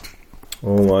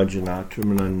Om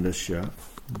Ajanatramanandasya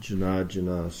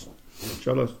Janajanas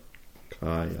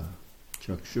Chalakaya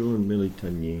Chakshun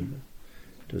Militanyena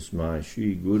Tasmai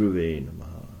Shri Gurave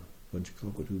Namaha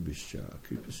Vanchakakatubhischa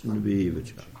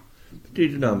Kripasindavivacha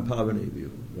Patitanam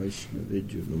Pavanebhyo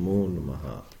Vaishnavidya Namo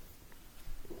Namaha.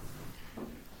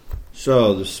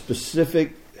 So, the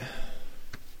specific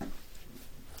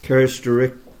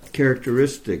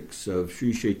characteristics of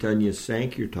Sri Chaitanya's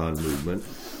Sankirtan movement,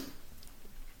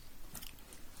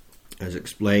 as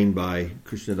explained by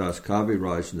Krishnadas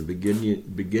Kaviraj in the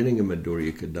beginning of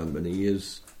Madhurya Kadambini,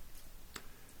 is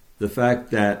the fact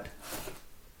that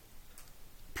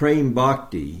Prem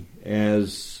Bhakti,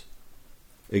 as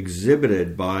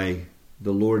exhibited by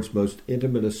the Lord's most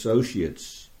intimate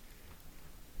associates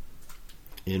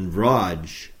in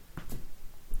Vraj,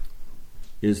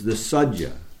 is the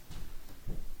sadhya,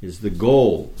 is the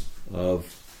goal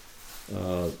of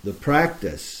the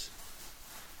practice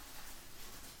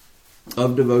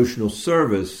of devotional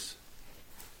service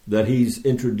that he's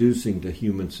introducing to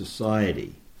human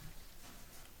society.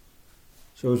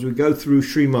 So as we go through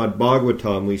Srimad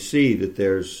Bhagavatam, we see that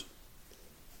there's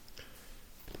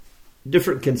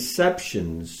different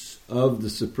conceptions of the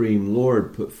Supreme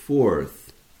Lord put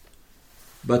forth,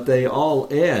 but they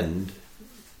all end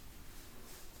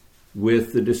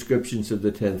with the descriptions of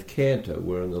the 10th canto,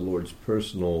 wherein the Lord's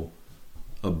personal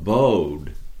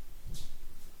abode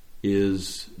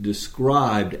is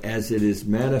described as it is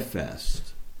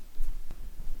manifest.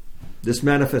 This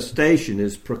manifestation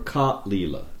is Prakat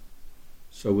Leela.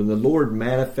 So when the Lord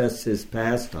manifests his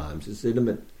pastimes, his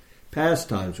intimate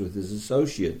pastimes with his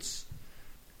associates,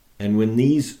 and when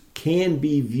these can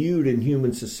be viewed in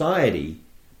human society,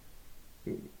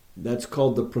 that's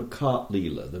called the Prakat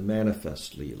Leela, the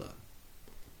manifest Leela.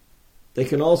 They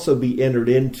can also be entered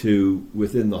into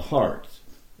within the heart.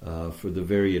 For the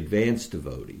very advanced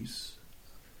devotees,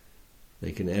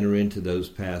 they can enter into those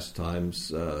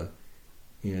pastimes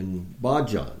in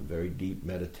bhajan, very deep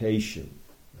meditation,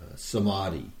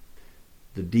 samadhi,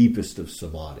 the deepest of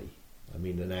samadhi. I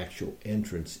mean, an actual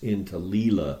entrance into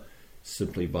Leela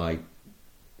simply by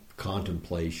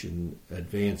contemplation,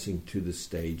 advancing to the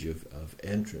stage of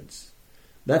entrance.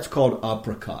 That's called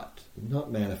aprakat,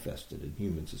 not manifested in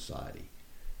human society.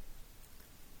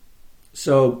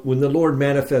 So when the Lord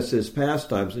manifests his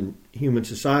pastimes in human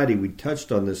society, we touched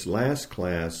on this last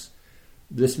class,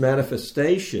 this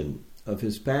manifestation of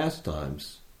his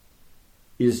pastimes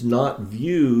is not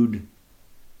viewed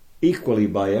equally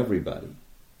by everybody.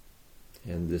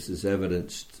 And this is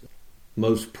evidenced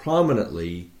most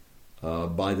prominently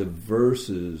by the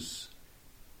verses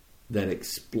that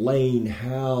explain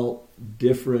how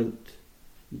different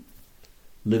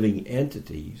living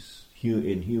entities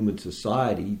in human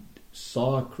society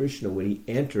saw Krishna when he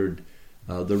entered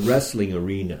the wrestling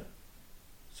arena.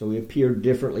 So he appeared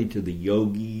differently to the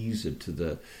yogis and to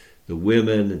the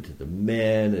women and to the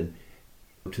men and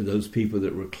to those people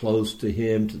that were close to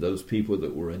him, to those people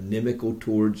that were inimical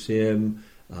towards him.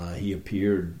 He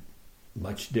appeared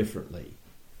much differently.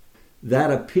 That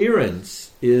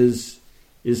appearance is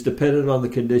dependent on the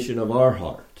condition of our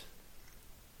heart.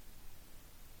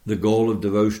 The goal of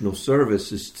devotional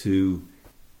service is to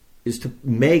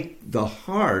make the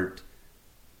heart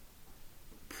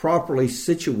properly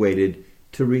situated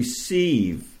to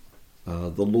receive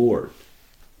the Lord.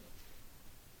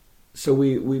 So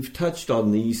we've touched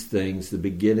on these things, the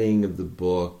beginning of the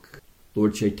book,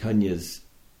 Lord Chaitanya's,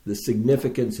 the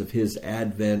significance of his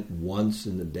advent once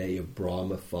in the day of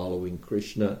Brahma following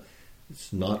Krishna.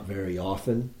 It's not very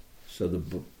often. So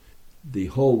the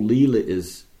whole Leela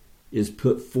is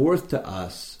put forth to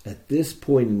us at this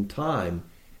point in time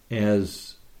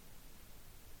as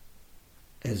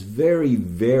very,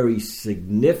 very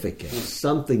significant,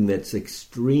 something that's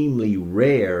extremely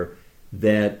rare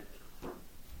that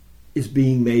is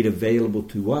being made available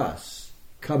to us,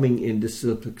 coming in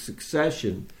disciplic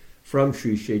succession from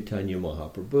Sri Chaitanya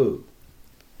Mahaprabhu.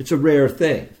 It's a rare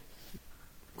thing.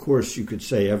 Of course, you could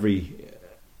say every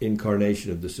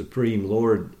incarnation of the Supreme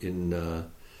Lord in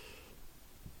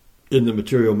the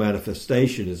material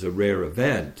manifestation is a rare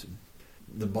event.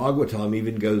 The Bhagavatam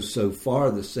even goes so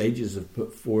far, the sages have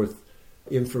put forth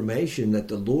information that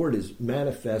the Lord is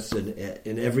manifest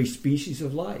in every species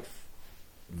of life,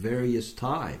 various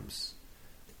times.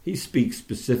 He speaks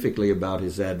specifically about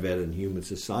his advent in human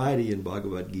society in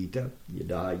Bhagavad Gita,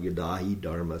 yada yadahi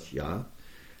dharmasya,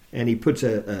 and he puts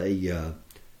a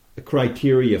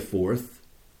criteria forth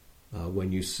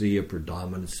when you see a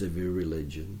predominance of your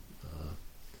religion.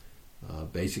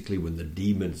 Basically, when the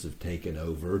demons have taken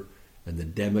over and the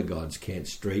demigods can't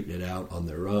straighten it out on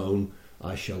their own,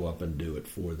 I show up and do it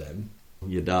for them.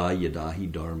 Yada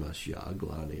yadahi dharmasya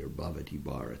glane or bhavati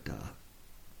bharata.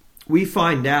 We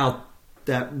find out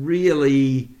that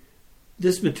really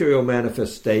this material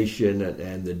manifestation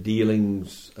and the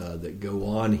dealings that go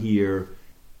on here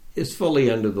is fully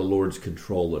under the Lord's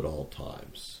control at all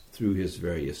times through his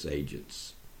various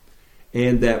agents.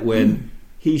 And that when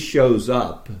he shows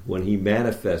up, when he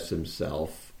manifests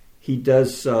himself, he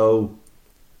does so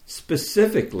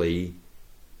specifically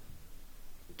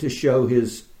to show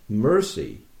his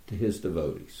mercy to his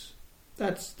devotees.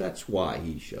 That's why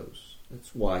he shows.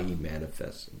 That's why he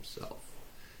manifests himself.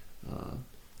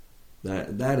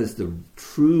 That is the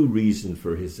true reason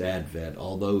for his advent,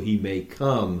 although he may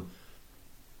come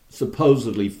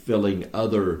supposedly filling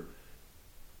other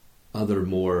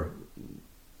more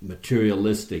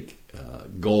materialistic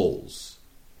goals,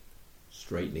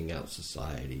 straightening out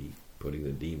society, putting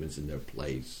the demons in their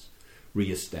place,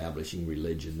 reestablishing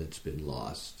religion that's been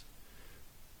lost.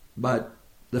 But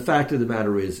the fact of the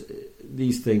matter is,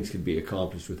 these things can be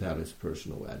accomplished without his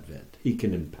personal advent. He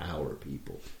can empower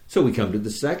people. So we come to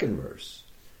the second verse.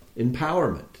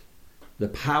 Empowerment. The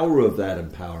power of that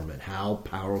empowerment. How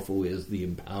powerful is the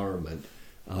empowerment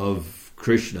of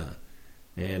Krishna?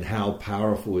 And how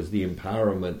powerful is the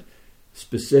empowerment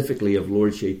specifically of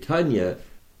Lord Chaitanya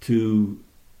to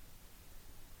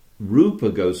Rupa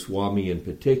Goswami in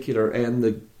particular,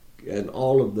 and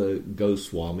all of the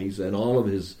Goswamis and all of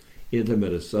his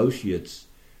intimate associates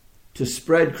to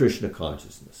spread Krishna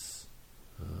consciousness.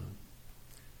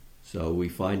 So we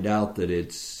find out that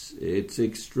it's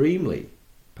extremely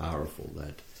powerful,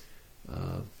 that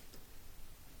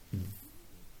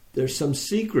there's some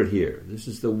secret here. This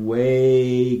is the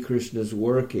way Krishna's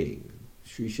working.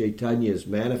 Sri Chaitanya is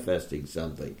manifesting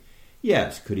something.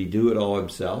 Yes, could he do it all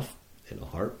himself? In a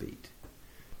heartbeat.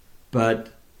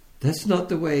 But that's not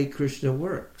the way Krishna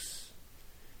works.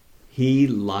 He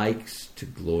likes to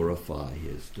glorify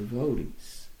his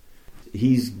devotees.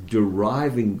 He's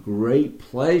deriving great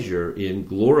pleasure in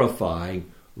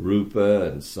glorifying Rupa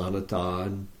and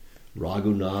Sanatan,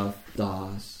 Raghunath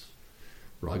Das,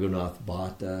 Raghunath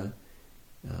Bhatta,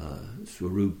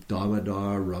 Swarup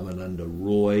Damodar, Ramananda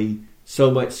Roy,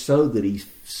 so much so that he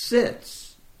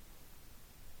sits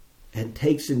and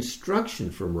takes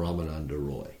instruction from Ramananda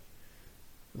Roy.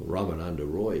 Well, Ramananda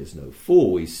Roy is no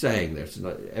fool. He's saying there's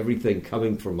not everything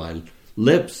coming from my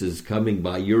lips is coming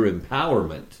by your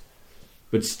empowerment.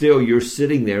 But still you're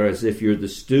sitting there as if you're the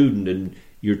student and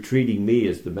you're treating me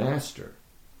as the master.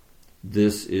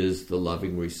 This is the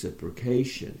loving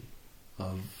reciprocation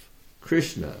of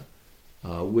Krishna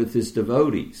with his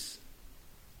devotees.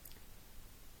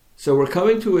 So we're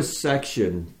coming to a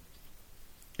section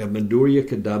of Madhurya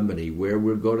Kadambini where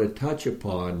we're going to touch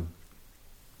upon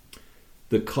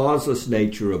the causeless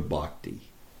nature of bhakti.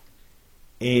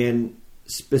 And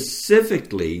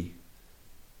specifically,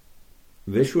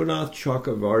 Vishwanath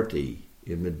Chakravarti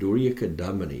in Madhurya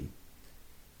Kadambini,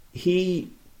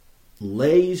 he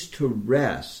lays to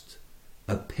rest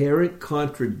apparent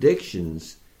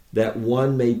contradictions that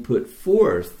one may put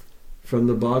forth from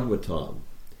the Bhagavatam.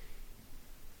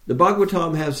 The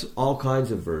Bhagavatam has all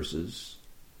kinds of verses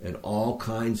and all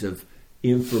kinds of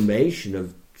information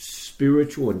of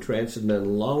spiritual and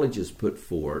transcendental knowledge is put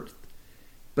forth,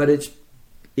 but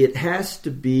it has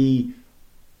to be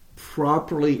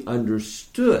properly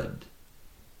understood.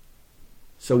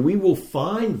 So we will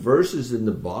find verses in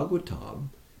the Bhagavatam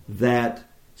that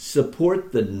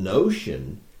support the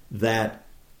notion that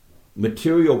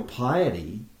material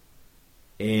piety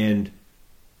and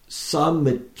some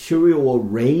material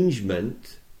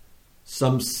arrangement,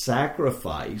 some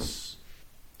sacrifice,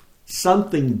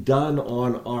 something done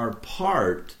on our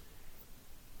part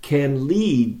can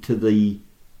lead to the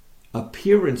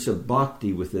appearance of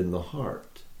bhakti within the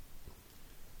heart.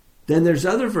 Then there's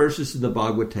other verses in the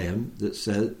Bhagavatam that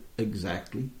say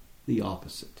exactly the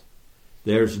opposite.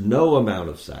 There's no amount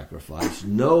of sacrifice,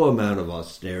 no amount of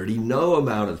austerity, no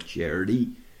amount of charity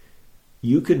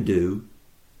you can do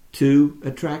to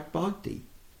attract bhakti.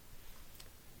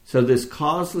 So this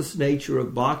causeless nature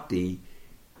of bhakti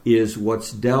is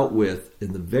what's dealt with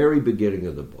in the very beginning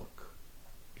of the book.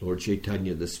 Lord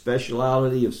Chaitanya, the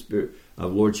speciality of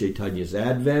Lord Chaitanya's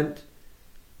advent,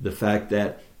 the fact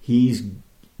that he's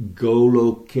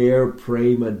Golokare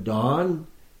Prema Dan,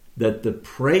 that the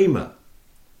prema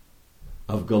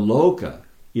of Goloka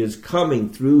is coming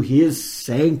through his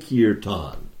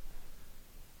Sankirtan,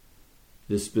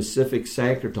 the specific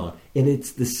Sankirtan. And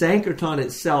it's the Sankirtan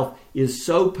itself is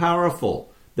so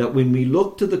powerful that when we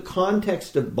look to the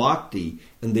context of bhakti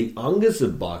and the angas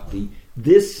of bhakti,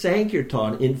 this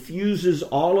Sankirtan infuses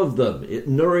all of them. It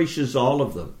nourishes all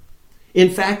of them.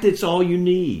 In fact, it's all you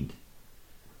need.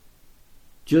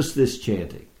 just this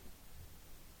chanting.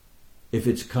 If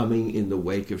it's coming in the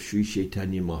wake of Sri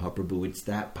Chaitanya Mahaprabhu, it's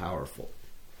that powerful.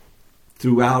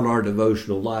 Throughout our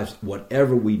devotional lives,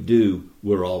 whatever we do,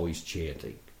 we're always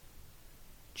chanting.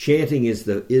 Chanting is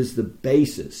the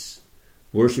basis.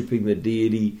 Worshipping the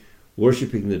deity,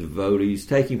 worshipping the devotees,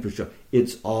 taking prasad.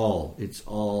 It's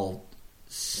all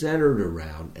centered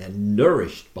around and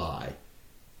nourished by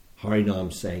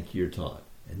Harinam Sankirtan.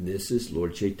 And this is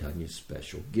Lord Chaitanya's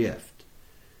special gift.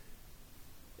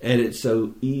 And it's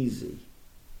so easy.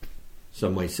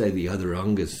 Some may say the other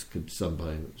angas could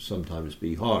sometimes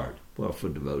be hard. Well, for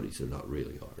devotees, they're not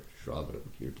really hard. Shravanam,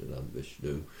 Kirtanam,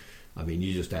 Vishnu. I mean,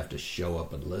 you just have to show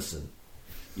up and listen.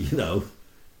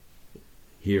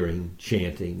 Hearing,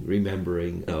 chanting,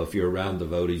 remembering. If you're around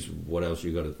devotees, what else are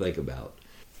you going to think about?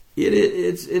 It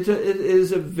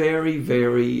is a very,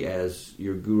 very, as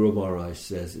your Guru Maharaj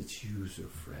says, it's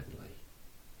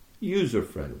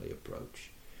user-friendly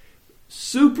approach.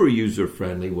 Super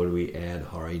user-friendly when we add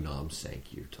Harinam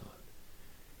Sankirtan.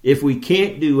 If we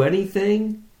can't do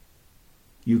anything,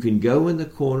 you can go in the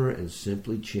corner and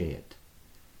simply chant.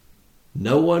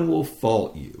 No one will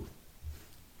fault you.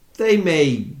 They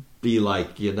may be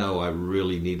like, I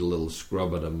really need a little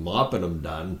scrubbing and mopping them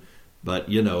done. But,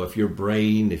 if your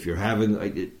brain,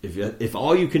 if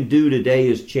all you can do today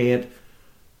is chant,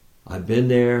 I've been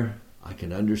there, I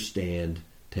can understand,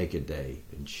 take a day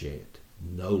and chant.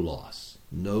 No loss,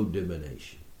 no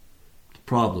diminution. The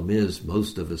problem is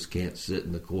most of us can't sit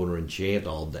in the corner and chant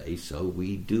all day, so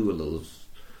we do a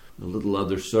little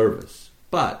other service.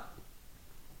 But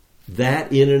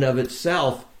that in and of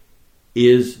itself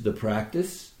is the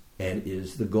practice and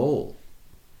is the goal.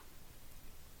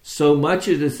 So much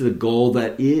it is the goal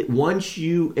that once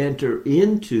you enter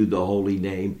into the holy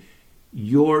name,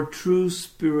 your true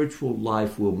spiritual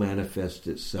life will manifest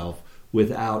itself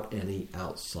without any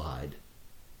outside.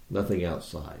 Nothing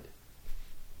outside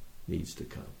needs to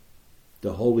come.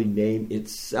 The holy name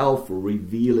itself will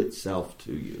reveal itself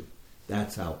to you.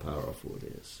 That's how powerful it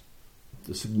is.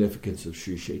 The significance of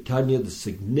Sri Chaitanya, the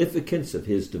significance of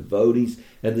his devotees,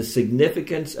 and the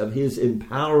significance of his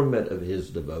empowerment of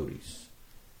his devotees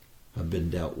have been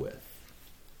dealt with.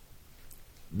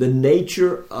 The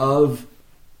nature of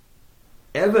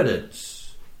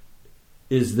evidence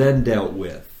is then dealt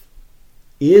with.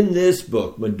 In this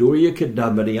book, Madhurya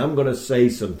Kadambini, I'm going to say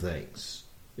some things,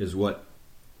 is what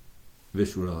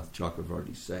Vishwanath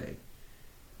Chakravarti is saying.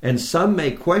 And some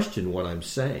may question what I'm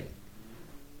saying.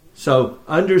 So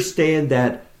understand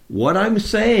that what I'm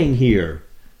saying here,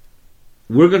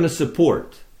 we're going to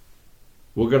support.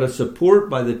 We're going to support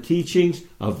by the teachings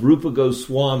of Rupa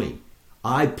Goswami.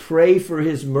 I pray for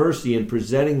his mercy in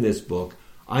presenting this book.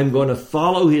 I'm going to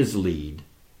follow his lead,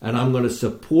 and I'm going to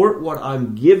support what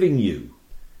I'm giving you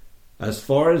as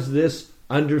far as this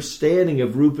understanding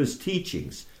of Rupa's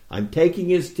teachings. I'm taking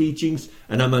his teachings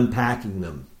and I'm unpacking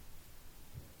them.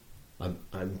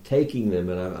 I'm taking them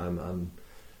and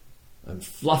I'm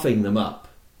fluffing them up,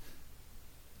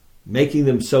 making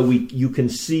them so you can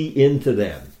see into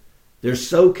them. They're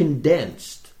so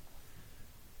condensed.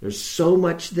 There's so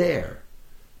much there.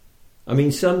 I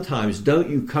mean, sometimes don't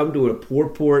you come to a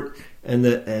purport and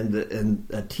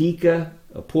a tika,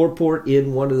 a purport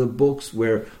in one of the books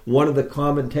where one of the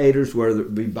commentators, whether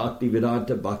it be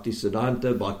Bhaktivedanta,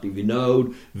 Bhaktisiddhanta, Bhakti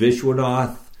Vinod,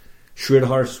 Vishwanath,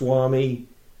 Sridhar Swami,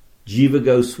 Jiva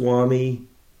Goswami,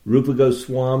 Rupa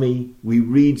Goswami, we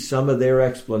read some of their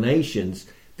explanations.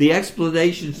 The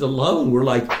explanations alone were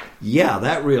like, yeah,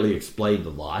 that really explained a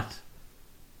lot.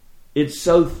 It's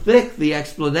so thick, the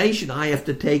explanation, I have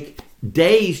to take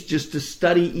days just to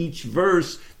study each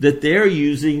verse that they're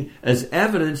using as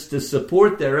evidence to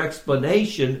support their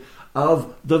explanation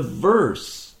of the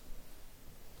verse.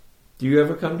 Do you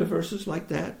ever come to verses like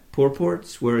that?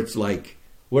 Purports, where it's like,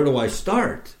 where do I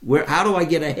start? How do I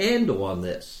get a handle on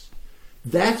this?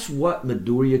 That's what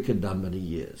Madhurya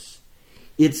Kadambini is.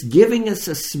 It's giving us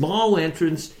a small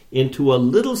entrance into a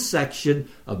little section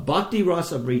of Bhakti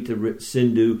Rasamrita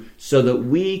Sindhu so that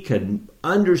we can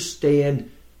understand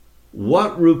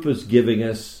what Rupa's giving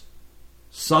us,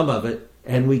 some of it,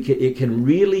 and it can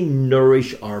really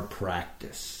nourish our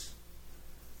practice.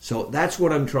 So that's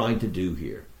what I'm trying to do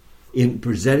here. In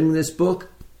presenting this book,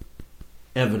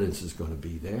 evidence is going to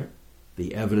be there.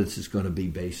 The evidence is going to be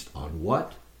based on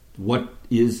what? What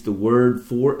is the word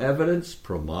for evidence?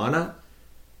 Pramana.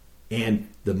 And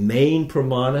the main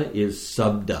pramana is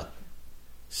sabda,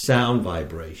 sound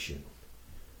vibration.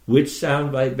 Which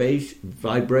sound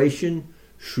vibration?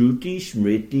 Shruti,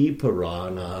 Smriti,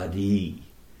 Paranadi.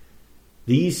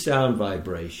 These sound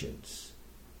vibrations.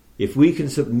 If we can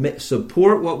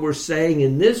support what we're saying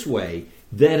in this way,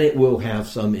 then it will have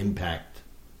some impact.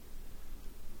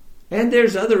 And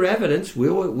there's other evidence.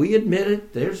 We admit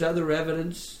it. There's other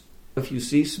evidence. If you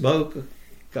see smoke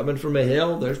coming from a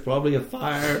hill, there's probably a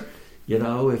fire. You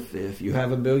know, if you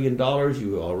have $1 million,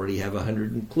 you already have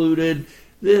 100 included.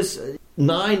 This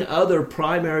 9 other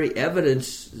primary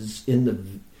evidences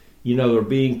are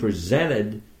being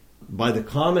presented by the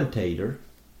commentator,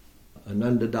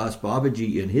 Ananda Das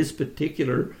Babaji, in his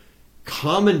particular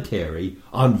commentary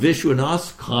on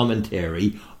Vishwanath's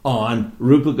commentary on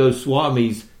Rupa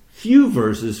Goswami's few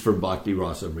verses from Bhakti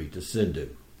Rasamrita Sindhu.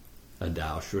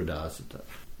 Adao Shraddha.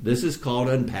 This is called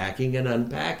unpacking and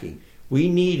unpacking. We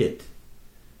need it.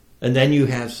 And then you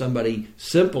have somebody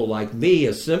simple like me,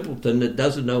 a simpleton that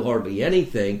doesn't know hardly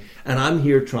anything, and I'm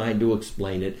here trying to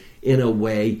explain it in a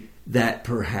way that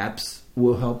perhaps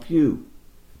will help you.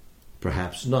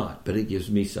 Perhaps not, but it gives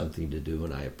me something to do,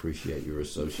 and I appreciate your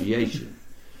association.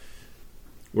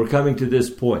 We're coming to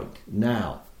this point.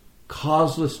 Now,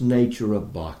 causeless nature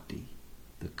of bhakti.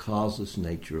 The causeless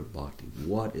nature of bhakti.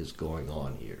 What is going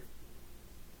on here?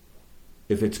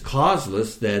 If it's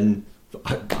causeless, then,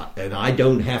 and I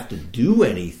don't have to do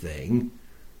anything,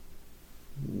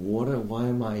 why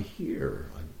am I here?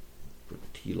 I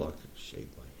put tilak, shave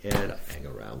my head, I hang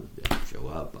around a bit, show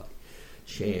up, I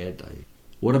chant,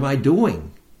 what am I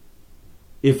doing?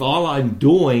 If all I'm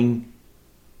doing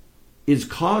is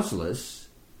causeless,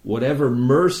 whatever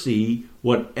mercy,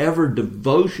 whatever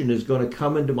devotion is going to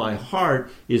come into my heart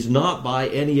is not by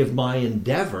any of my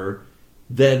endeavor,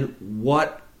 then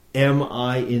what am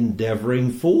I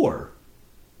endeavoring for?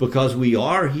 Because we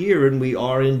are here and we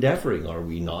are endeavoring, are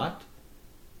we not?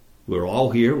 We're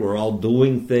all here, we're all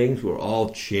doing things, we're all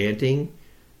chanting,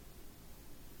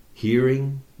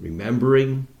 hearing,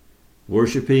 remembering,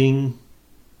 worshipping.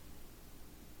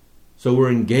 So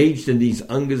we're engaged in these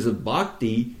angas of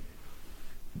bhakti.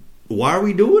 Why are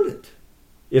we doing it?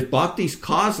 If bhakti's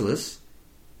causeless,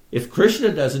 if Krishna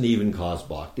doesn't even cause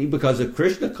bhakti, because if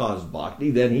Krishna caused bhakti,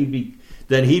 then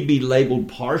he'd be labeled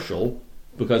partial,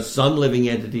 because some living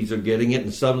entities are getting it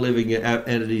and some living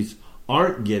entities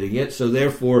aren't getting it. So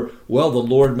therefore, the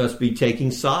Lord must be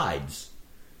taking sides.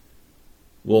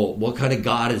 Well, what kind of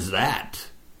God is that?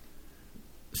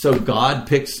 So God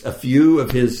picks a few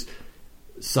of his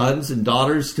sons and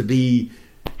daughters to be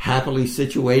happily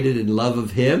situated in love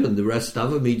of him, and the rest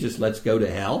of them he just lets go to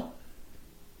hell.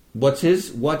 What's his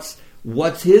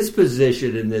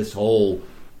position in this whole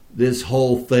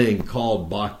thing called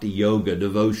bhakti yoga,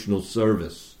 devotional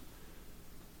service?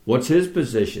 What's his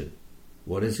position?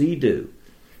 What does he do?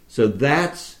 So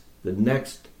that's the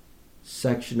next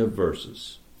section of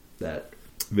verses that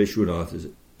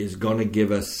Vishwanath is going to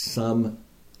give us some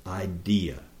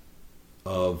idea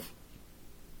of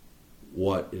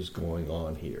what is going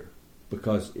on here,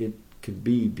 because it could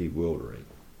be bewildering.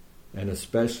 And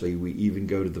especially we even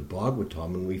go to the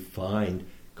Bhagavatam and we find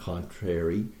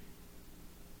contrary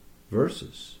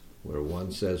verses where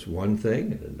one says one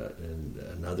thing and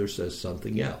another says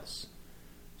something else.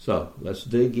 So let's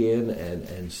dig in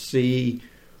and see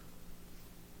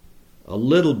a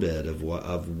little bit of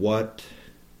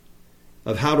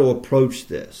how to approach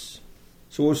this.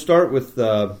 So we'll start with,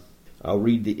 I'll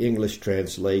read the English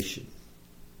translation.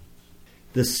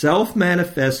 The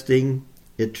self-manifesting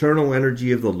eternal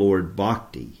energy of the Lord,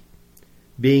 Bhakti,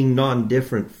 being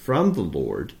non-different from the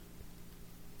Lord,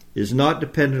 is not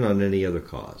dependent on any other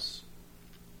cause.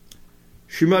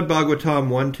 Srimad Bhagavatam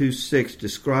 126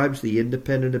 describes the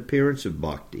independent appearance of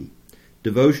Bhakti,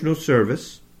 devotional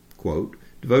service, quote,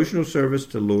 devotional service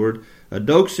to Lord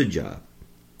Adoksaja,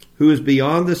 who is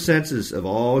beyond the senses of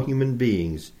all human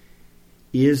beings,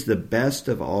 is the best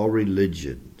of all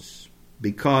religions,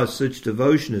 because such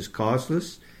devotion is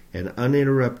causeless and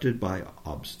uninterrupted by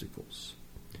obstacles.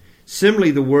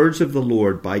 Similarly, the words of the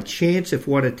Lord, by chance if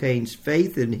one attains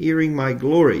faith in hearing my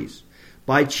glories,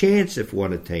 by chance if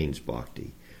one attains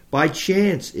bhakti, by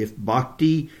chance if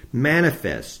bhakti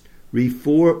manifests,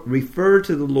 refer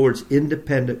to the Lord's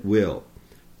independent will.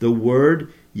 The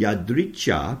word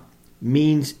yadricha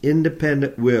means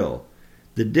independent will.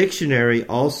 The dictionary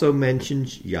also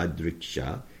mentions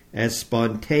yadriksha as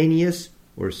spontaneous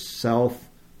or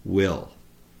self-will.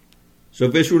 So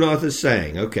Vishwanath is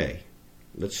saying, okay,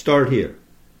 let's start here.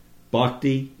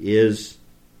 Bhakti is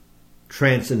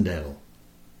transcendental.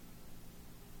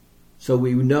 So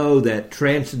we know that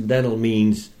transcendental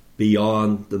means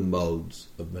beyond the modes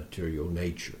of material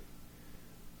nature.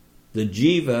 The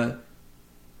jiva,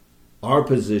 our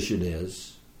position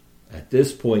is, at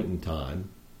this point in time,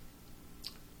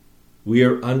 we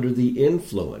are under the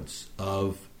influence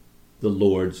of the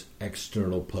Lord's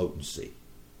external potency,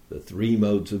 the 3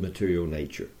 modes of material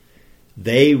nature.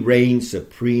 They reign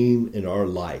supreme in our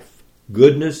life.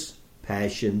 Goodness,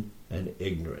 passion, and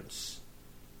ignorance.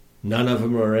 None of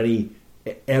them are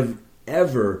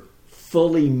ever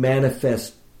fully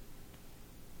manifest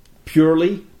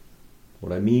purely.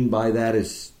 What I mean by that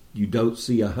is you don't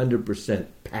see 100%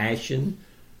 passion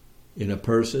in a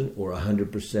person, or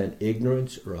 100%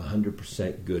 ignorance, or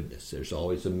 100% goodness. There's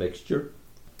always a mixture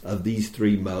of these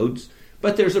three modes,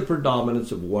 but there's a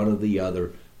predominance of one or the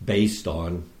other based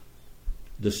on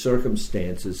the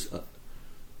circumstances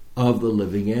of the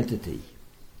living entity.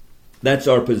 That's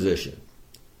our position.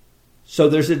 So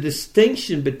there's a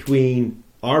distinction between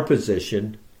our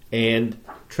position and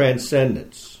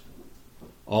transcendence.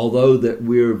 Although that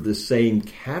we're of the same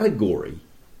category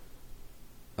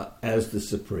as the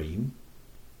Supreme,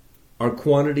 our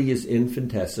quantity is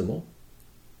infinitesimal.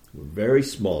 We're very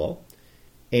small.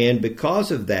 And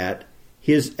because of that,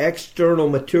 his external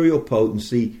material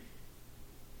potency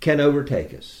can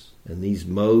overtake us. And these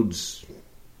modes,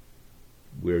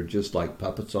 we're just like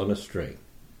puppets on a string.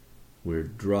 We're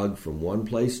drugged from one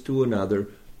place to another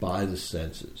by the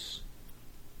senses.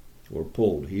 We're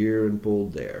pulled here and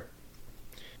pulled there.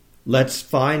 Let's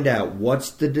find out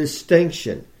what's the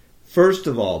distinction. First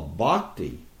of all,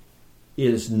 bhakti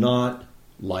is not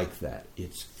like that.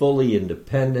 It's fully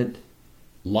independent,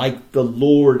 like the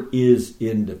Lord is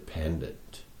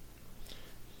independent.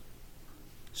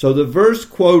 So the verse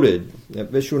quoted, that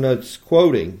Vishwanath's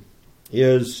quoting,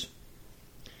 is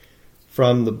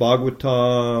from the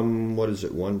Bhagavatam,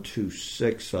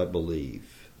 126, I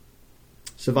believe.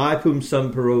 Savaipum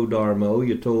samparo dharmo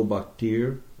yato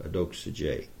bhaktir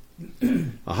adoksajay.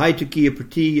 Ahaitukiya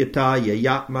pratiyata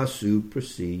yayatmasu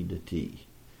prasidati.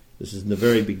 This is in the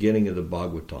very beginning of the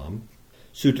Bhagavatam.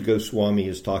 Sutta Goswami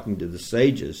is talking to the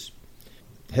sages,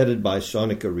 headed by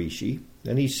Saunaka Rishi,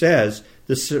 and he says,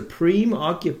 the supreme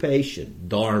occupation,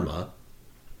 dharma,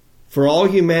 for all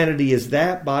humanity is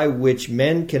that by which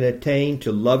men can attain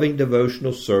to loving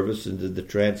devotional service unto the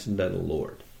Transcendental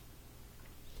Lord.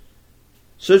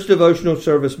 Such devotional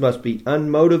service must be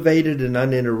unmotivated and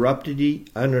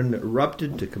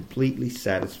uninterrupted to completely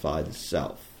satisfy the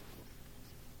self.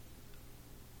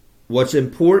 What's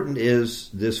important is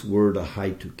this word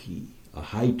ahaituki,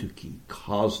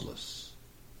 causeless.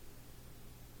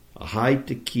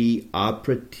 Ahaituki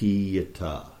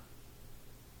apratiyata.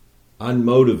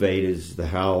 Unmotivated is the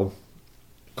how,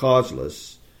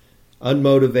 causeless,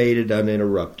 unmotivated,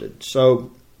 uninterrupted.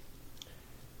 So,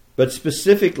 but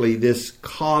specifically this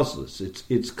causeless,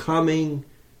 it's coming,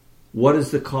 what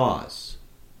is the cause?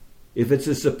 If it's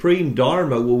a supreme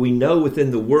dharma, well, we know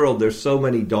within the world there's so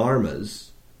many dharmas.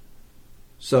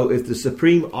 So if the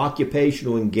supreme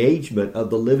occupational engagement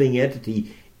of the living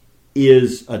entity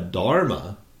is a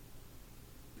dharma,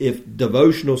 if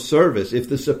devotional service, if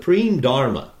the supreme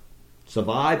dharma,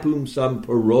 Savaipum sam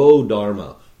paro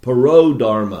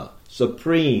dharma,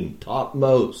 supreme,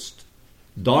 topmost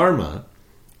dharma,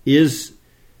 is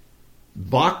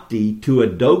bhakti to a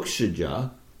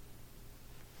dokshaja.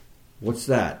 What's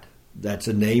that? That's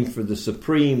a name for the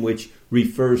supreme, which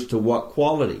refers to what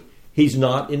quality? He's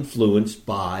not influenced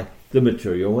by the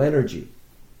material energy.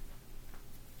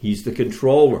 He's the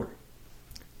controller.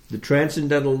 The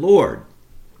Transcendental Lord,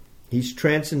 he's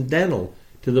transcendental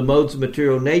to the modes of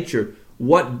material nature.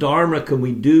 What dharma can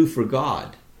we do for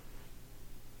God?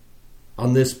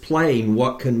 On this plane,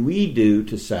 what can we do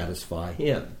to satisfy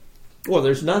him? Well,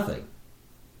 there's nothing.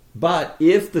 But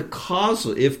if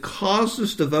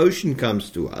causeless devotion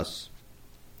comes to us,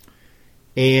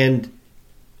 and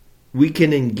we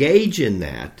can engage in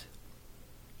that,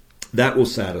 that will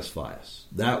satisfy us.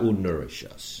 That will nourish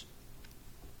us.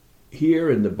 Here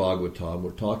in the Bhagavatam,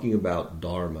 we're talking about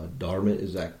dharma. Dharma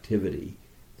is activity.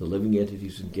 The living entity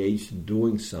is engaged in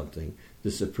doing something.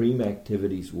 The supreme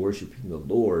activity is worshiping the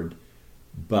Lord,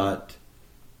 but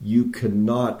you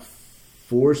cannot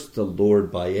force the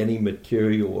Lord by any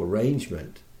material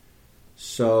arrangement.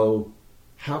 So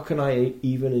how can I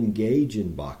even engage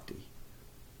in bhakti?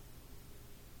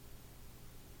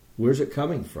 Where's it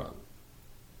coming from?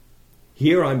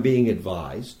 Here I'm being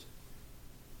advised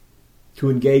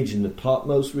to engage in the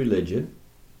topmost religion,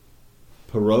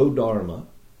 paro dharma,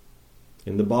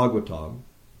 in the Bhagavatam.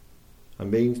 I'm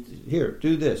being, here,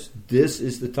 do this. This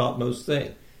is the topmost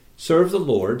thing. Serve the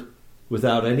Lord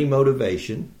without any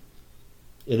motivation,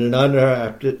 in an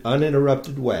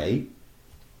uninterrupted way,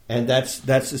 and that's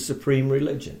the supreme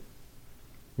religion.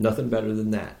 Nothing better than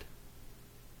that.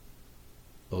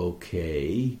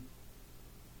 Okay,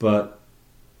 but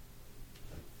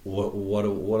what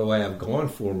do I have going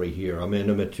for me here? I'm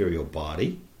in a material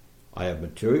body. I have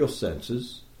material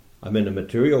senses. I'm in a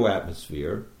material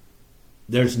atmosphere.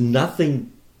 there's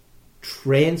nothing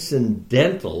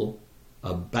transcendental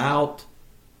about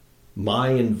my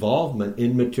involvement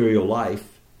in material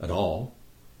life at all,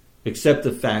 except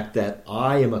the fact that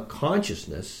I am a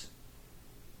consciousness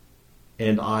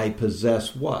and I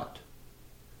possess what?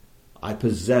 I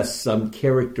possess some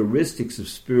characteristics of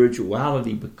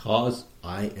spirituality because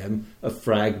I am a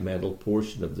fragmental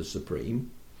portion of the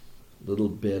Supreme, a little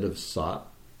bit of Sat,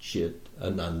 Chit,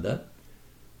 Ananda,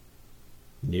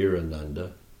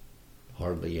 Nirananda,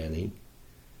 hardly any,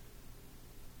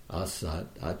 Asat,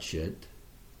 Achit.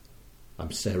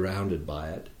 I'm surrounded by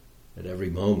it at every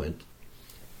moment.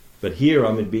 But here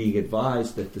I'm being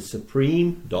advised that the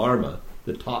Supreme Dharma,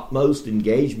 the topmost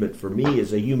engagement for me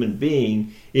as a human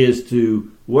being, is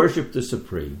to worship the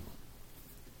Supreme.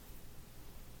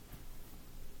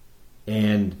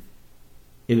 And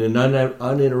in an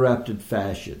uninterrupted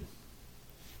fashion.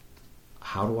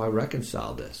 How do I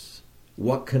reconcile this?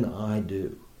 What can I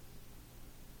do?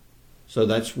 So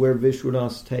that's where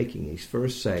Vishwanath's taking. He's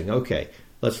first saying, okay,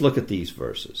 let's look at these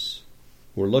verses.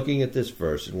 We're looking at this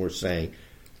verse and we're saying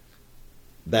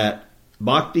that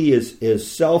bhakti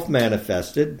is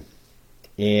self-manifested,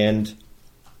 and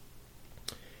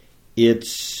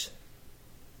it's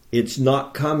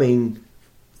not coming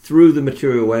through the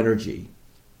material energy.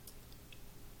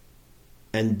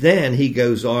 And then he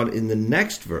goes on in the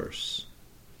next verse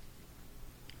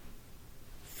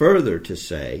further to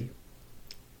say,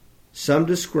 some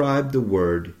describe the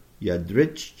word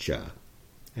yadrichcha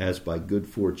as by good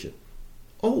fortune.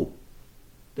 Oh,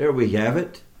 there we have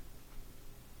it.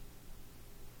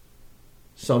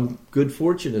 Some good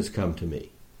fortune has come to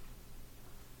me.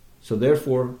 So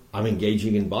therefore, I'm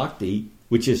engaging in bhakti,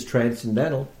 which is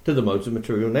transcendental to the modes of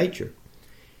material nature.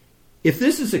 If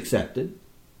this is accepted,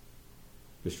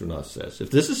 Vishwanath says, if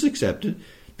this is accepted,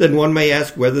 then one may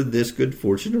ask whether this good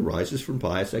fortune arises from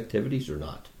pious activities or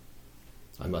not.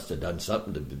 I must have done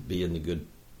something to be in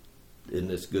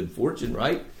this good fortune,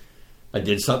 right? I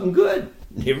did something good.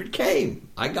 Here it came.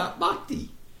 I got bhakti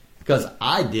because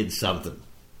I did something.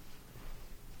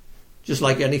 Just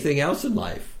like anything else in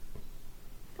life.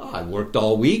 I worked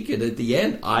all week, and at the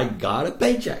end, I got a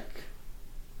paycheck.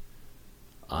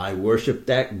 I worshipped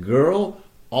that girl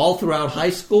all throughout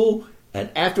high school, and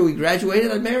after we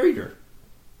graduated, I married her.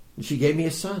 And she gave me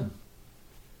a son.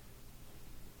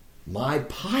 My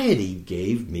piety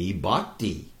gave me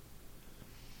bhakti.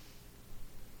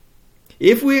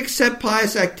 If we accept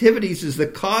pious activities as the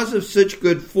cause of such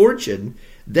good fortune,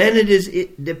 then it is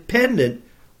dependent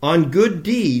on good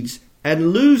deeds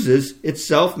and loses its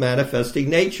self-manifesting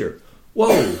nature.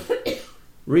 Whoa!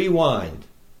 Rewind.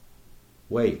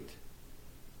 Wait.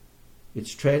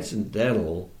 It's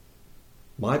transcendental.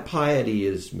 My piety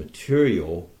is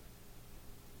material.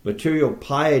 Material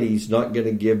piety is not going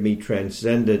to give me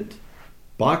transcendent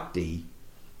bhakti.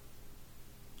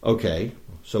 Okay,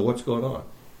 so what's going on?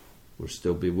 We're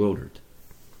still bewildered.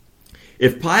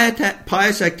 If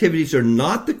pious activities are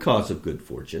not the cause of good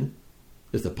fortune,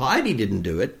 if the piety didn't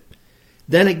do it,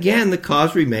 then again the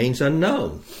cause remains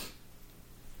unknown.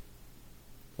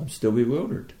 I'm still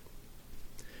bewildered.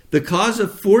 The cause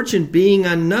of fortune being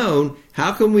unknown,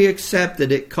 how can we accept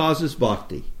that it causes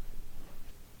bhakti?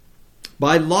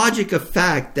 By logic of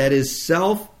fact, that is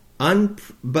itself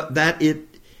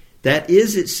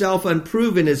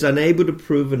unproven is unable to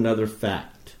prove another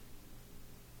fact.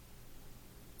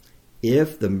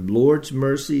 If the Lord's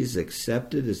mercy is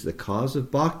accepted as the cause of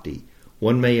bhakti,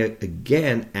 one may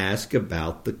again ask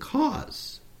about the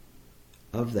cause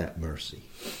of that mercy.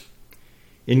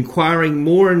 Inquiring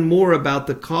more and more about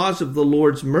the cause of the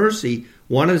Lord's mercy,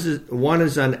 one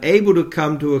is unable to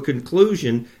come to a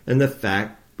conclusion, and the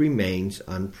fact remains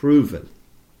unproven.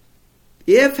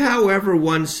 If, however,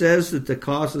 one says that the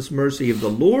causeless mercy of the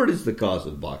Lord is the cause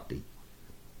of bhakti,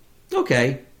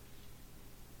 okay,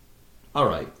 all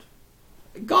right.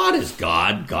 God is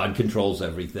God. God controls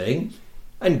everything.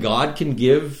 And God can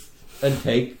give and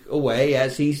take away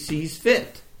as he sees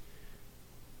fit.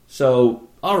 So,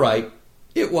 all right,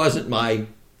 it wasn't my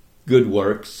good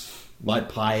works, my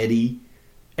piety,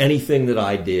 anything that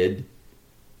I did.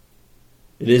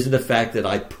 It isn't the fact that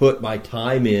I put my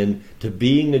time in to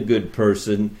being a good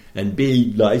person and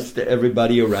being nice to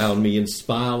everybody around me and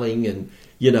smiling and,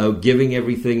 giving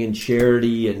everything in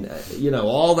charity and,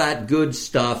 all that good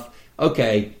stuff.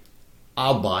 Okay,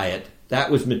 I'll buy it.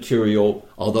 That was material,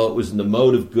 although it was in the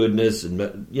mode of goodness, and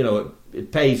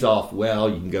it pays off well.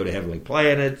 You can go to heavenly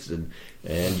planets, and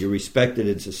you're respected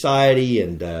in society,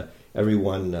 and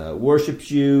everyone worships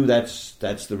you. That's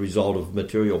the result of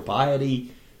material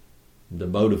piety. The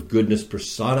mode of goodness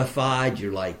personified.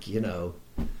 You're like,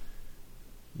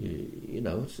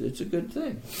 It's a good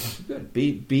thing. It's good.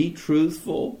 Be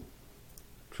truthful.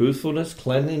 Truthfulness,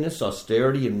 cleanliness,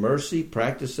 austerity, and mercy.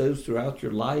 Practice those throughout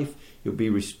your life. You'll be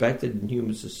respected in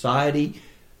human society.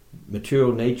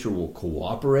 Material nature will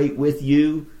cooperate with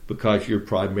you because you're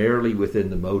primarily within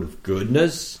the mode of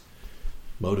goodness.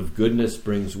 Mode of goodness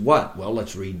brings what? Well,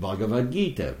 let's read Bhagavad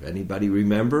Gita. Anybody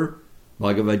remember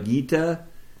Bhagavad Gita?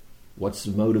 What's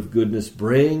the mode of goodness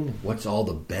bring? What's all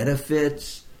the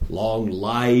benefits? Long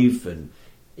life, and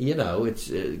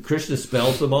it's Krishna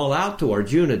spells them all out to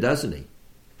Arjuna, doesn't he?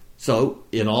 So,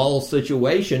 in all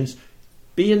situations,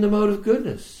 be in the mode of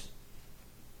goodness.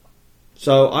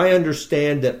 So, I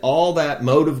understand that all that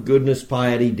mode of goodness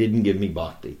piety didn't give me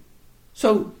bhakti.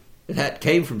 So, that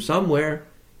came from somewhere.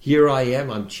 Here I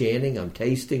am, I'm chanting, I'm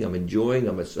tasting, I'm enjoying,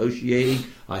 I'm associating.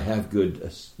 I have good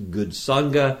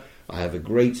sangha. I have a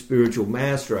great spiritual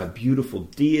master. I have beautiful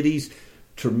deities,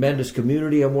 tremendous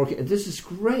community I'm working. This is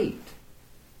great.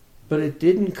 But it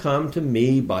didn't come to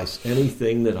me by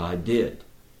anything that I did.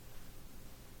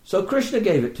 So Krishna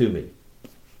gave it to me.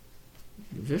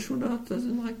 Vishwanath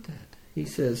doesn't like that. He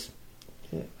says,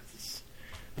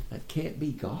 that can't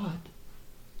be God.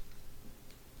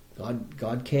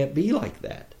 God can't be like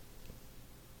that.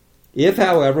 If,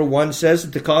 however, one says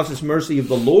that the causeless mercy of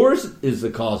the Lord is the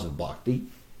cause of bhakti,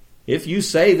 if you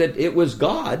say that it was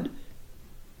God,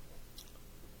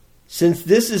 since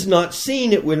this is not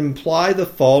seen, it would imply the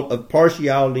fault of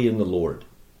partiality in the Lord.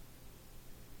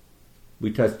 We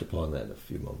touched upon that a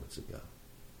few moments ago.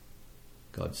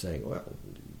 God saying, well,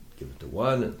 give it to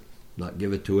one and not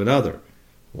give it to another.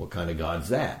 What kind of God's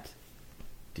that?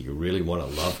 Do you really want to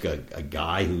love a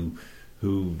guy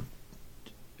who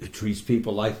treats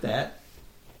people like that?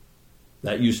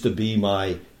 That used to be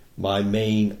my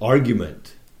main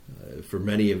argument. For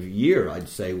many of a year, I'd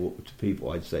say to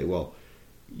people, well,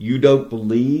 you don't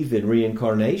believe in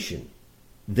reincarnation.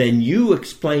 Then you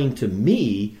explain to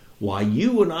me why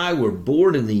you and I were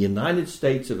born in the United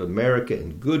States of America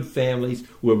in good families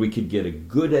where we could get a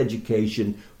good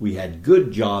education, we had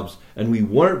good jobs, and we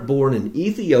weren't born in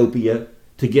Ethiopia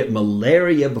to get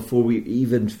malaria before we were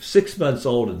even 6 months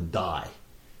old and die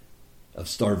of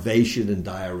starvation and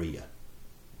diarrhea.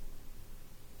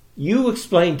 You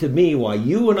explain to me why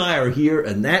you and I are here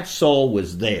and that soul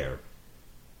was there,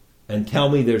 and tell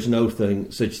me there's no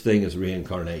such thing as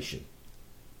reincarnation.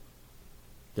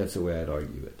 That's the way I'd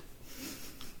argue it.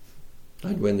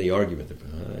 I'd win the argument.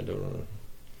 I don't know.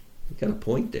 You got a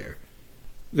point there.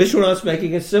 Vishwanath's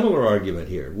making a similar argument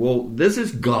here. Well, this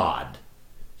is God.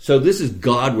 So this is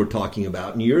God we're talking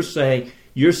about. And you're saying,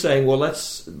 well,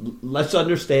 let's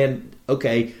understand,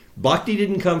 okay, bhakti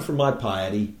didn't come from my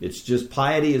piety. It's just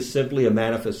piety is simply a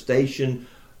manifestation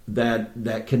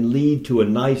that can lead to a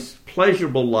nice,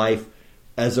 pleasurable life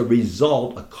as a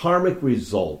result, a karmic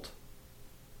result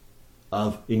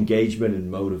of engagement in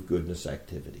mode of goodness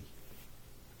activity.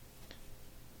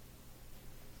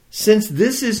 Since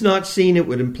this is not seen, it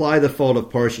would imply the fault of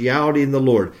partiality in the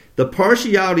Lord. The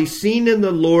partiality seen in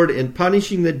the Lord in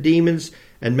punishing the demons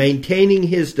and maintaining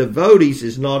his devotees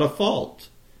is not a fault,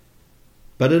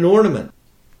 but an ornament.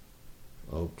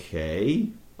 Okay,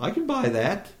 I can buy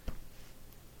that.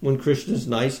 When Krishna's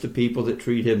nice to people that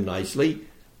treat him nicely,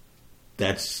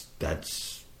 that's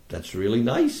really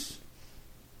nice.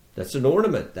 That's an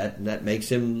ornament. That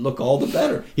makes him look all the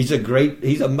better. He's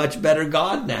a much better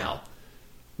God now,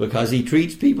 because he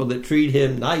treats people that treat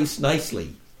him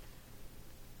nicely.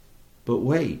 But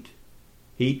wait,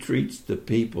 he treats the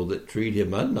people that treat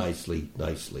him unnicely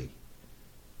nicely.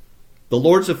 The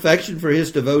Lord's affection for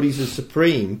his devotees is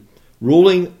supreme,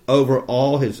 ruling over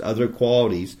all his other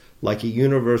qualities like a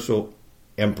universal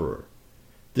emperor.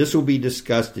 This will be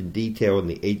discussed in detail in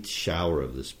the 8th shower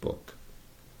of this book.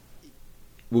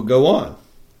 We'll go on.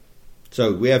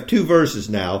 So we have 2 verses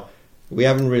now. We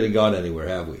haven't really gone anywhere,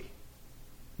 have we?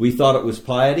 We thought it was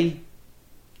piety?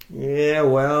 Yeah,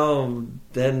 well,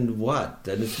 then what?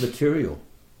 Then it's material.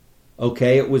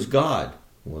 Okay, it was God.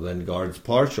 Well, then God's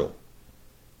partial.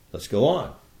 Let's go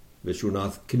on.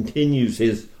 Vishwanath continues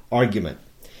his argument.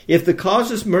 If the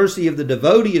causeless mercy of the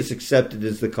devotee is accepted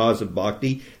as the cause of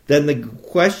bhakti, then the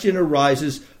question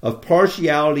arises of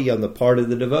partiality on the part of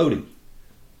the devotee.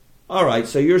 All right,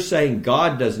 so you're saying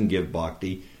God doesn't give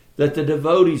bhakti, that the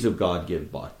devotees of God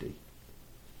give bhakti.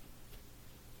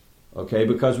 Okay,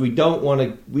 because we don't want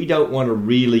to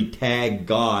really tag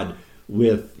God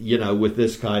with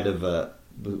this kind of a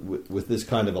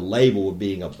label of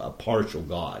being a partial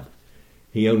God.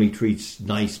 He only treats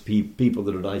nice people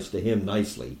that are nice to him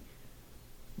nicely.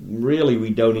 Really,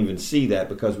 we don't even see that,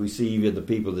 because we see even the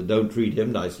people that don't treat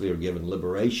him nicely are given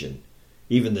liberation.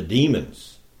 Even the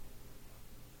demons.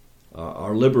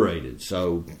 are liberated.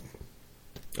 So,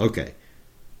 okay.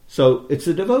 So it's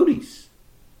the devotees.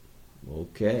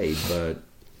 Okay, but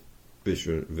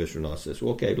Vishwanath says,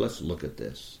 well, okay, let's look at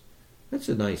this. That's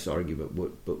a nice argument,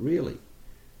 but really,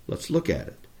 let's look at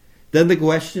it. Then the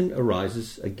question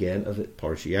arises again of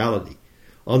partiality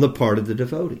on the part of the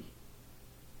devotee.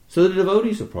 So the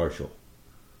devotees are partial.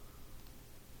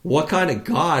 What kind of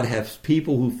God has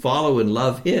people who follow and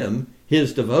love him,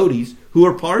 his devotees, who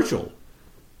are partial?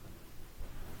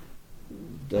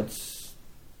 That's,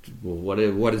 what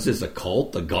is this, a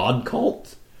cult? A God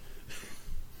cult?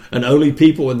 And only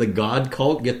people in the God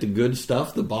cult get the good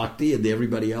stuff, the bhakti, and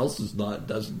everybody else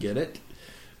doesn't get it?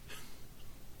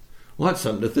 Well, that's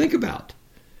something to think about.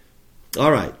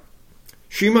 All right.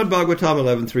 Srimad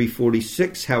Bhagavatam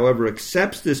 11.346, however,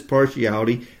 accepts this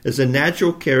partiality as a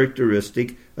natural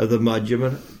characteristic of the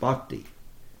Madhyama Bhakti,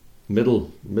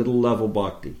 middle level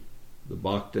Bhakti, the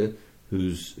Bhakta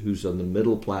who's on the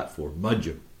middle platform,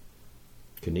 Madhyam,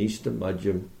 Kanishta,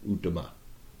 Madhyam, Uttama.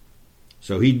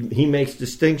 So he makes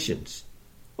distinctions.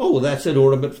 Oh, well, that's an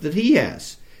ornament that he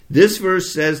has. This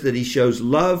verse says that he shows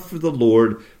love for the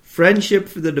Lord, friendship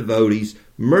for the devotees,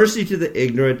 mercy to the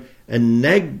ignorant, and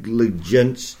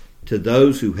negligence to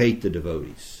those who hate the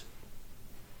devotees.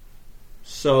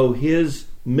 So his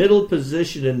middle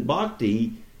position in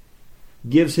bhakti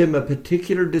gives him a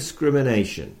particular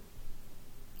discrimination.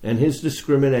 And his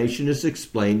discrimination is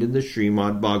explained in the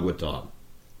Srimad Bhagavatam.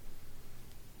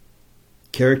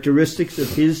 Characteristics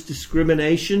of his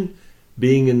discrimination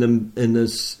being in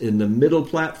the middle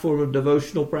platform of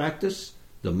devotional practice,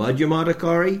 the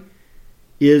Madhyamadhikari,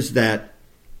 is that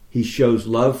he shows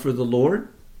love for the Lord,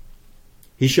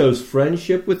 he shows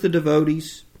friendship with the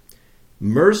devotees,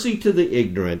 mercy to the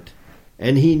ignorant,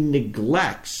 and he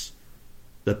neglects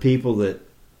the people that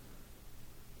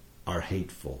are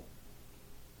hateful.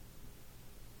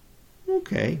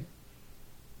 Okay,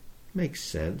 makes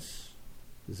sense.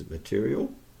 Is it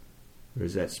material or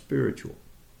is that spiritual?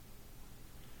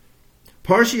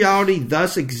 Partiality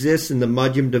thus exists in the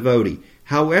Madhyam devotee.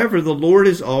 However, the Lord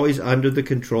is always under the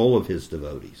control of his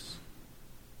devotees.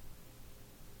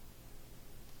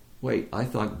 Wait, I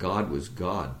thought God was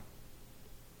God.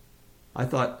 I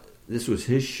thought this was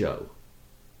his show.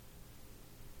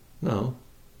 No.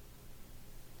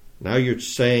 Now you're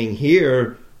saying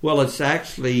here, well, it's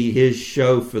actually his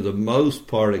show for the most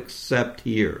part, except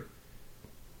here.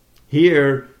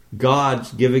 Here,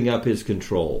 God's giving up his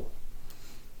control.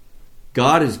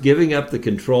 God is giving up the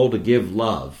control to give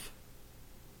love.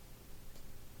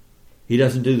 He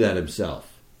doesn't do that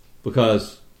himself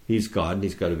because he's God and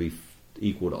he's got to be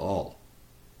equal to all.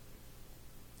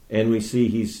 And we see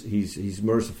he's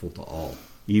merciful to all,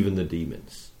 even the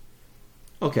demons.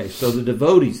 Okay, so the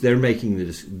devotees, they're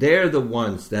the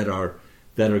ones that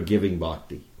are giving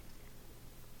bhakti.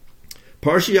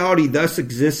 Partiality thus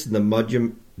exists in the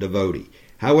Madhyam devotee.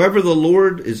 However, the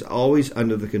Lord is always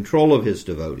under the control of his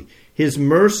devotee. His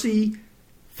mercy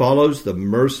follows the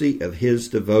mercy of his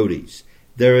devotees.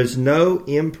 There is no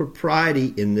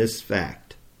impropriety in this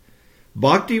fact.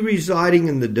 Bhakti residing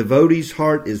in the devotee's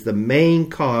heart is the main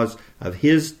cause of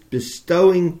his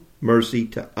bestowing mercy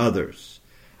to others.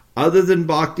 Other than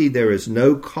bhakti, there is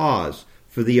no cause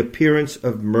for the appearance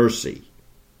of mercy.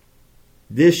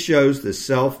 This shows the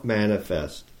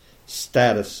self-manifest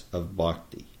status of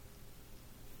bhakti.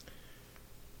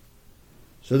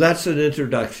 So that's an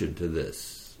introduction to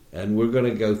this. And we're going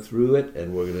to go through it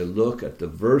and we're going to look at the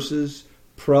verses,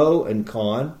 pro and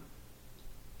con,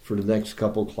 for the next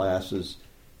couple classes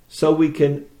so we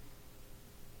can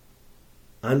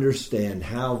understand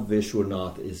how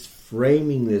Vishwanath is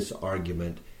framing this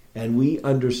argument and we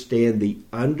understand the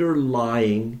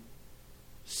underlying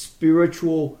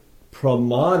spiritual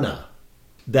pramana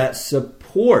that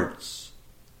supports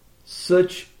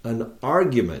such an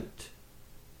argument,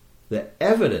 the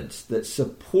evidence that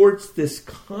supports this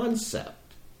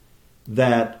concept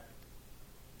that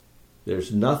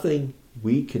there's nothing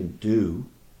we can do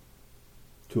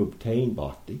to obtain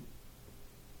bhakti.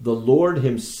 The Lord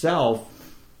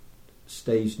himself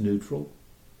stays neutral.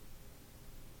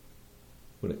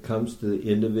 When it comes to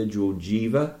the individual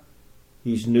jiva,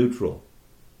 he's neutral.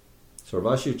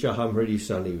 Sarvasya chaham hridi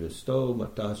sanivisto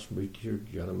matas mrityur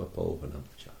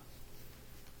janamapohanamcha.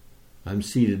 I'm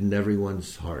seated in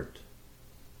everyone's heart.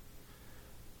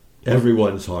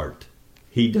 Everyone's heart.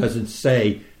 He doesn't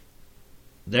say,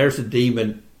 there's a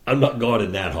demon, I'm not going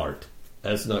in that heart.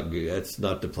 That's not good. That's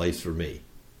not the place for me.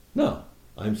 No,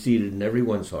 I'm seated in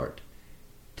everyone's heart.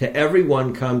 To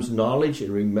everyone comes knowledge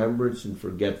and remembrance and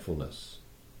forgetfulness.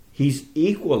 He's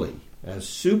equally, as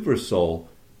super soul,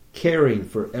 caring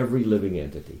for every living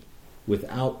entity.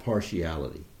 without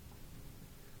partiality.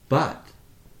 But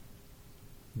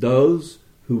those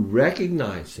who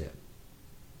recognize him,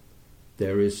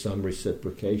 there is some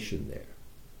reciprocation there.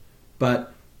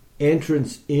 But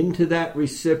entrance into that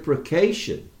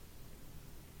reciprocation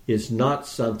is not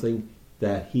something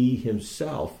that he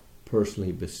himself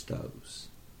personally bestows.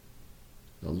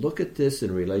 Now look at this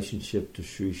in relationship to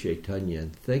Sri Chaitanya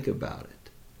and think about it.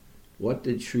 What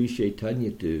did Sri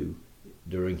Chaitanya do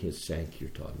during his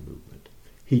Sankirtan movement?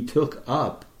 He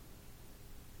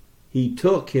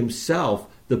took himself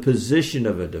the position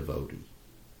of a devotee.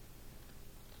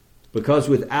 Because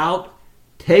without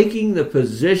taking the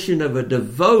position of a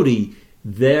devotee,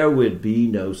 there would be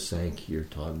no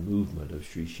Sankirtan movement of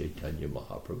Sri Chaitanya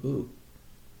Mahaprabhu.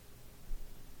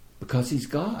 Because he's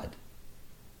God.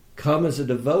 Come as a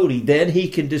devotee, then he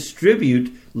can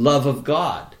distribute love of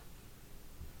God.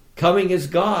 Coming as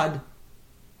God,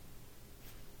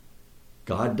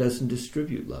 God doesn't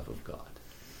distribute love of God.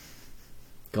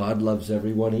 God loves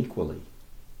everyone equally.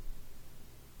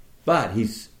 But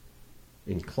he's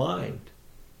inclined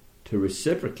to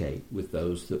reciprocate with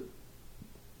those that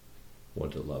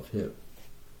want to love him.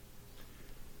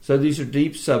 So these are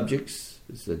deep subjects.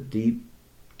 It's a deep,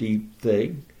 deep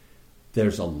thing.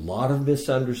 There's a lot of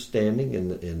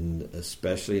misunderstanding,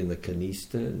 especially in the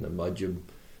Kanistha and the Madhyam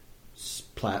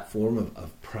platform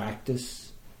of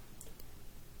practice.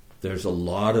 There's a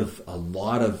lot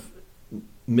of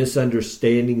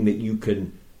misunderstanding that you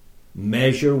can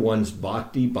measure one's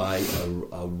bhakti by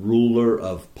a ruler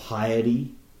of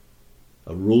piety,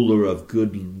 a ruler of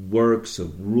good works, a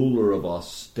ruler of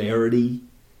austerity.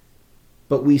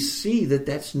 But we see that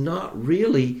that's not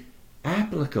really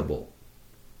applicable.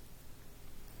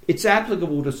 It's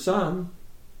applicable to some.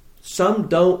 Some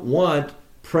don't want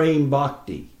prem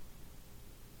bhakti.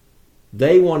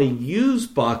 They want to use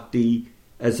bhakti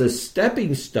as a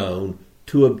stepping stone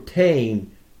to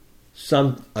obtain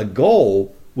a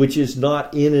goal which is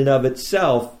not in and of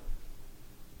itself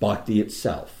bhakti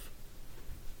itself.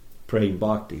 Prem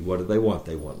bhakti. What do they want?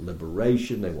 They want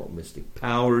liberation. They want mystic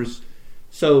powers.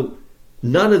 So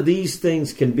none of these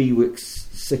things can be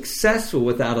successful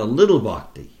without a little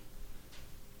bhakti.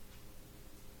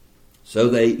 So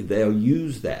they'll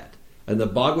use that. And the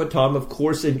Bhagavatam, of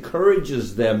course,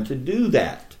 encourages them to do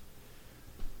that.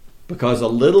 Because a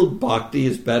little bhakti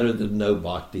is better than no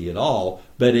bhakti at all,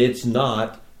 but it's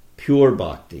not pure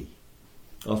bhakti.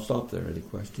 I'll stop there. Any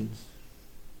questions?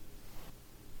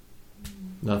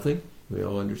 Nothing? We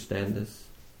all understand this?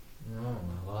 No,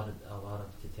 a lot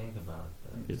to think about.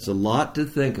 It's a lot to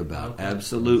think about, no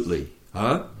absolutely.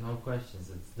 Huh? No questions.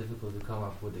 It's difficult to come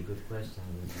up with a good question.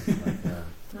 It's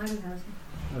like,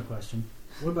 No question.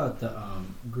 What about the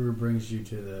Guru brings you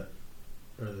to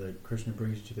the Krishna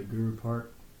brings you to the Guru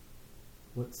part?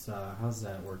 How's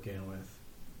that working with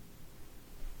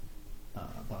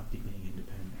bhakti being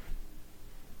independent?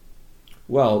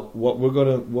 Well, what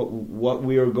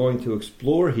we are going to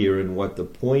explore here, and what the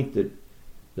point that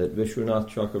Vishwanath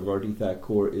Chakravarti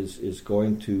Thakur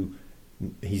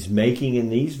he's making in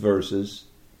these verses,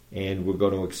 and we're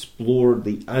going to explore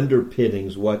the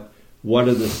underpinnings. What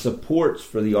are the supports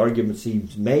for the arguments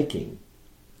he's making?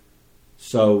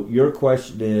 So your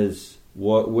question is,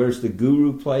 where's the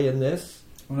Guru play in this?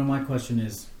 Well, my question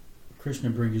is, Krishna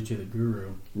brings you to the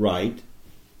Guru. Right.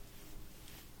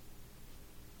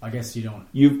 I guess you don't.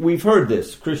 We've heard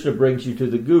this. Krishna brings you to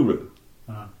the Guru.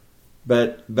 Uh-huh.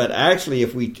 But actually,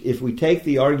 if we take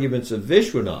the arguments of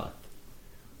Vishwanath,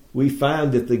 we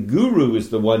find that the Guru is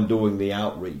the one doing the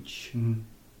outreach. Mm-hmm.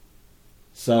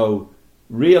 So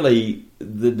really,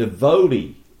 the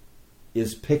devotee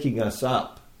is picking us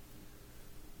up.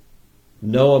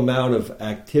 No amount of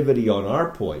activity on our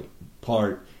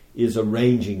part is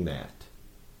arranging that.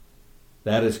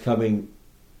 That is coming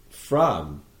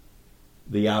from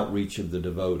the outreach of the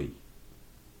devotee.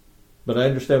 But I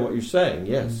understand what you're saying.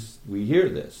 Yes, we hear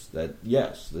this. That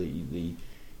yes,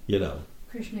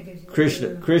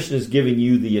 Krishna is giving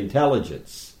you the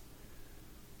intelligence.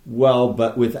 Well,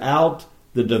 but without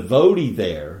the devotee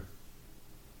there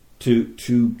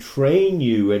to train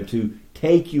you and to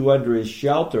take you under his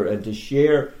shelter and to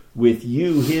share with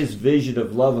you his vision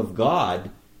of love of God,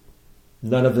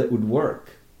 none of it would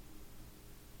work.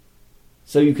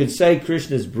 So you could say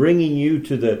Krishna is bringing you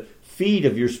to the feet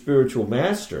of your spiritual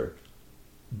master,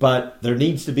 but there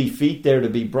needs to be feet there to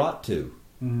be brought to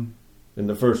in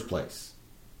the first place.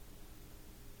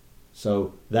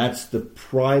 So that's the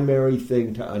primary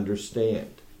thing to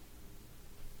understand,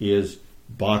 is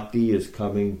bhakti is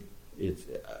coming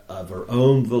of her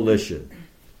own volition.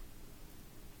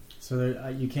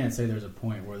 So you can't say there's a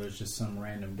point where there's just some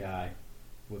random guy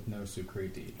with no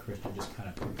Sukriti. Krishna just kind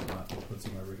of picks him up and puts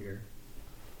him over here.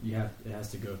 It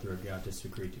has to go through Agyata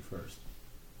Sukriti first.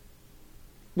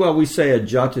 Well, we say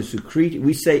Agyata Sukriti.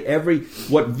 We say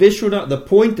the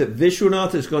point that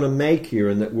Vishwanath is going to make here,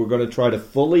 and that we're going to try to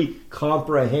fully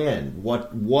comprehend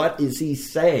what is he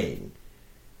saying.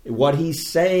 What he's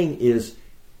saying is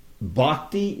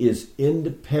bhakti is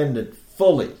independent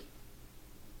fully,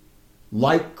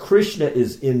 like Krishna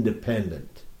is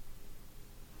independent.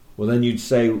 Well, then you'd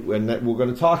say, and that we're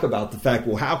going to talk about the fact,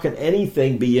 well, how can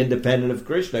anything be independent of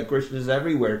Krishna? Krishna's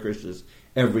everywhere. Krishna's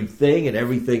everything, and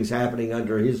everything's happening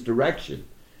under his direction.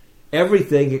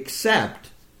 Everything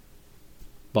except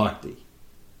bhakti.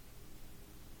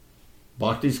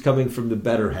 Bhakti's coming from the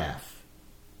better half.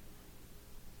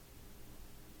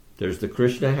 There's the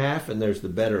Krishna half and there's the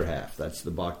better half. That's the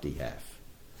bhakti half.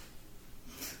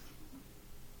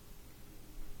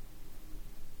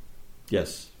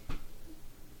 Yes?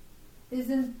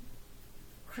 Isn't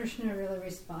Krishna really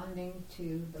responding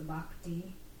to the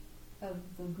bhakti of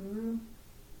the Guru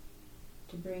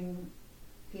to bring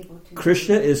people to...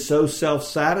 Krishna is so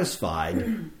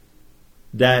self-satisfied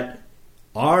that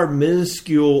our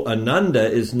minuscule Ananda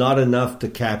is not enough to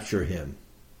capture him.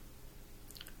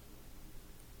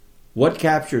 What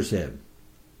captures him?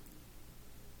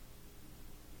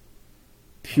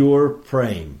 Pure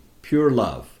prema, pure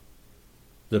love.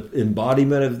 The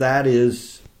embodiment of that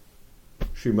is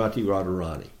Srimati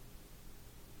Radharani.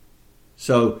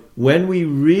 So when we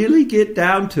really get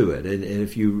down to it, and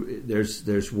if you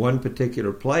there's one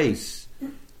particular place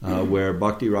where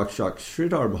Bhakti Rakshak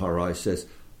Sridhar Maharaj says,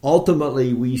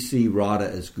 ultimately we see Radha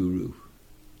as Guru.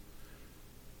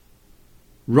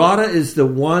 Radha is the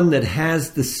one that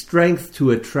has the strength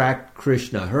to attract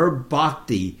Krishna. Her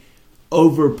bhakti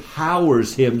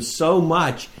overpowers him so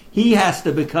much, he has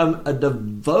to become a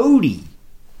devotee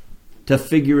to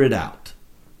figure it out.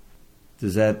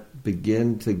 Does that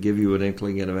begin to give you an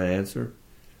inkling of an answer?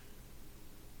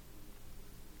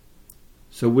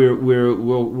 So we're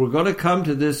going to come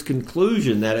to this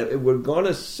conclusion that we're going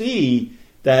to see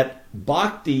that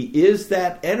bhakti is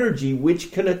that energy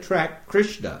which can attract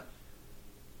Krishna.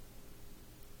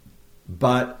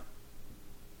 But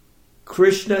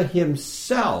Krishna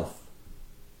himself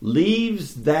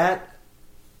leaves that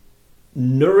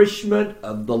nourishment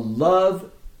of the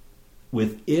love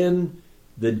within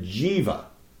the jiva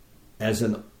as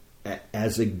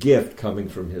a gift coming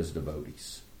from his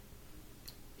devotees.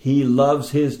 He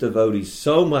loves his devotees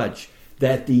so much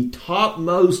that the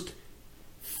topmost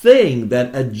thing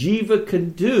that a jiva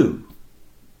can do,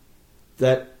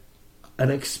 that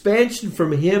an expansion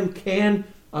from him can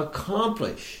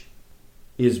accomplish,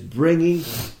 is bringing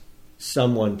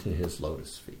someone to his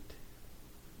lotus feet,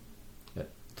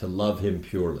 to love him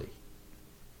purely.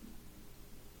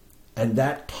 And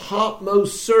that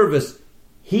topmost service,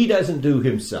 he doesn't do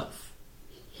himself.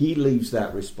 He leaves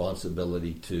that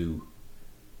responsibility to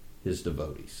his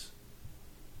devotees.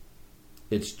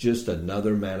 It's just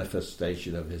another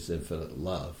manifestation of his infinite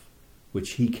love,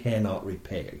 which he cannot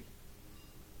repay.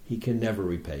 He can never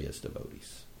repay his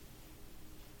devotees.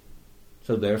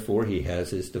 So therefore he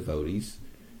has his devotees.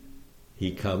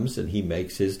 He comes and he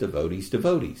makes his devotees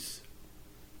devotees,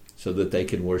 so that they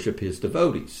can worship his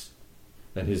devotees.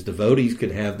 And his devotees can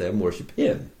have them worship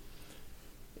him.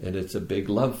 And it's a big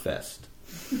love fest.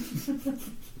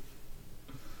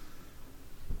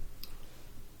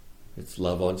 It's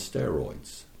love on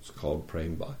steroids. It's called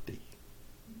Prem Bhakti.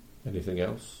 Anything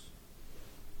else?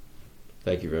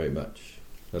 Thank you very much.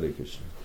 Hare Krishna.